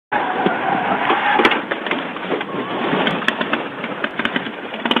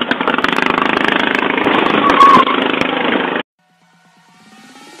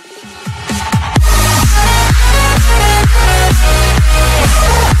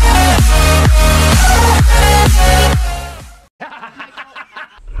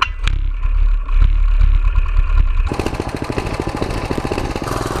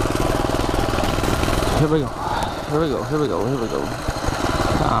here we go, here we go.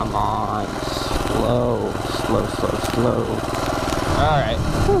 Come on, slow, slow, slow, slow. Alright,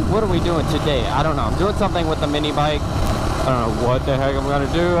 what are we doing today? I don't know, I'm doing something with the mini bike. I don't know what the heck I'm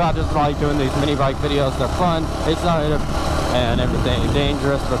gonna do. I just like doing these mini bike videos, they're fun, excited, and everything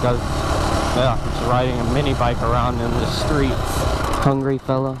dangerous because, yeah, I'm just riding a mini bike around in the streets. Hungry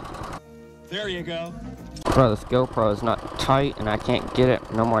fella? There you go. Bro, this GoPro is not tight and I can't get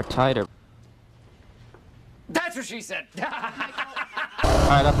it no more tighter. That's what she said.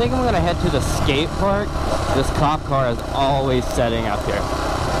 Alright, I think I'm gonna head to the skate park. This cop car is always setting up here.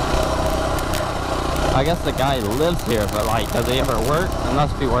 I guess the guy lives here, but like, does he ever work?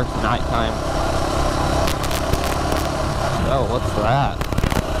 Unless he works nighttime. Oh, what's that?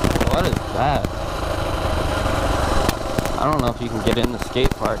 What is that? I don't know if you can get in the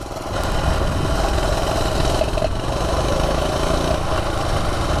skate park.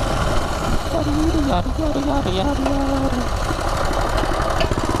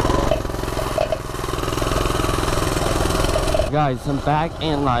 Guys, I'm back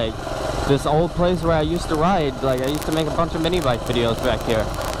in like this old place where I used to ride. Like I used to make a bunch of mini bike videos back here.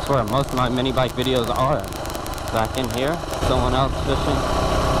 That's where most of my mini bike videos are. Back in here, someone else fishing.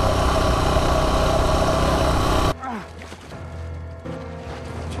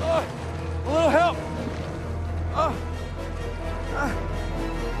 A little help.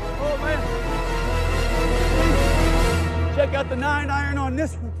 Oh man. Check out the 9-iron on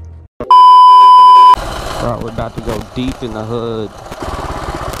this one. Bro, we're about to go deep in the hood.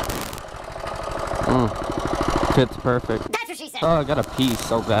 Fits perfect. That's what she said. Oh, I gotta pee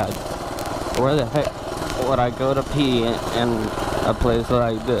so bad. Where the heck would I go to pee in a place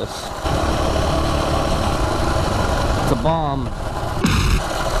like this? It's a bomb.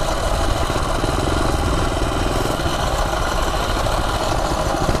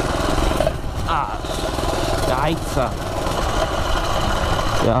 Scheiße.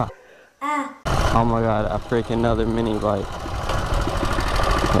 Yeah. Oh my god, I freaking another mini bike.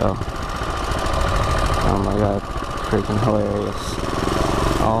 Yo. Oh my god, freaking hilarious.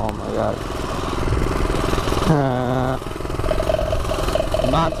 Oh my god.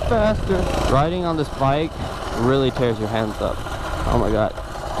 Much faster. Riding on this bike really tears your hands up. Oh my god.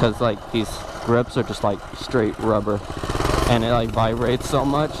 Because like these grips are just like straight rubber. And it like vibrates so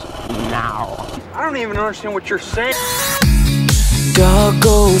much. Now. I don't even understand what you're saying. Dog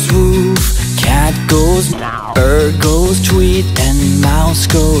goes woof, cat goes Now. bird goes tweet, and mouse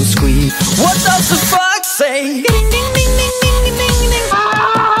goes squeak. What does the fox say? Ding, ding, ding, ding, ding, ding, ding, ding.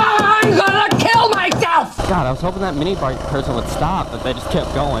 I'm gonna kill myself! God, I was hoping that mini bike person would stop, but they just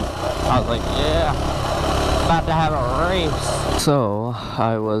kept going. I was like, yeah, about to have a race. So,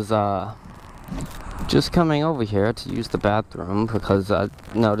 I was, just coming over here to use the bathroom because I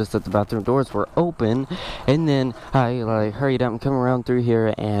noticed that the bathroom doors were open, and then I like hurried up and come around through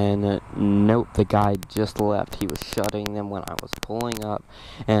here, and nope, the guy just left. He was shutting them when I was pulling up,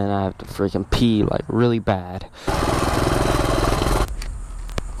 and I have to freaking pee like really bad.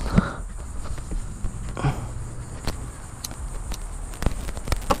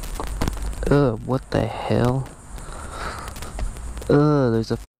 What the hell?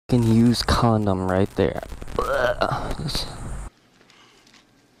 There's a fucking used condom right there.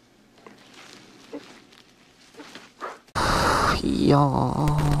 Y'all.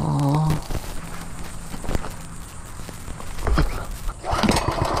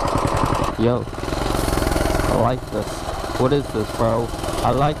 Yo, I like this. What is this, bro?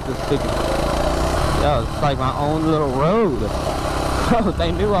 I like this big. Yo, it's like my own little road. Bro,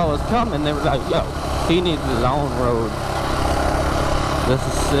 they knew I was coming. They were like, yo, he needs his own road. This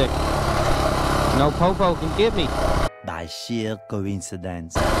is sick. No popo can get me. By sheer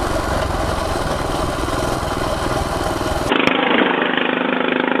coincidence.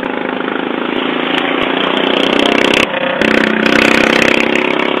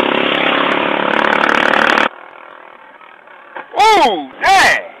 Oh,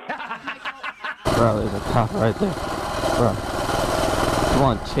 hey! Bro, there's a cop right there. Bro. Come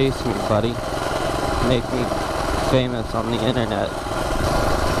on, chase me, buddy. Make me famous on the internet.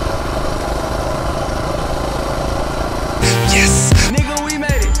 Yes! Nigga, we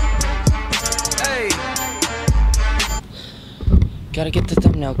made it! Hey! Gotta get the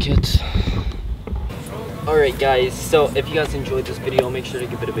thumbnail, kids. Alright guys, so if you guys enjoyed this video, make sure to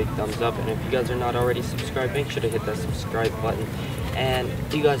give it a big thumbs up, and if you guys are not already subscribed, make sure to hit that subscribe button. And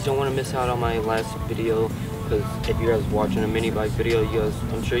you guys don't want to miss out on my last video, because if you guys are watching a mini bike video,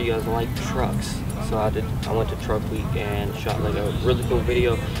 I'm sure you guys like trucks. So I went to Truck Week and shot like a really cool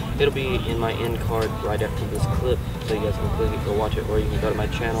video. It'll be in my end card right after this clip, so you guys can click it, go watch it, or you can go to my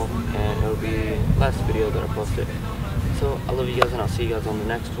channel and it'll be last video that I posted. So I love you guys, and I'll see you guys on the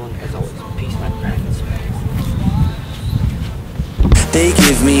next one. As always, peace, my friends. They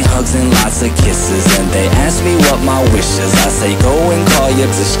give me hugs and lots of kisses, and they ask me what my wish is. I say go and call your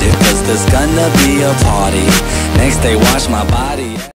bitch, cause there's gonna be a party. Next they wash my body.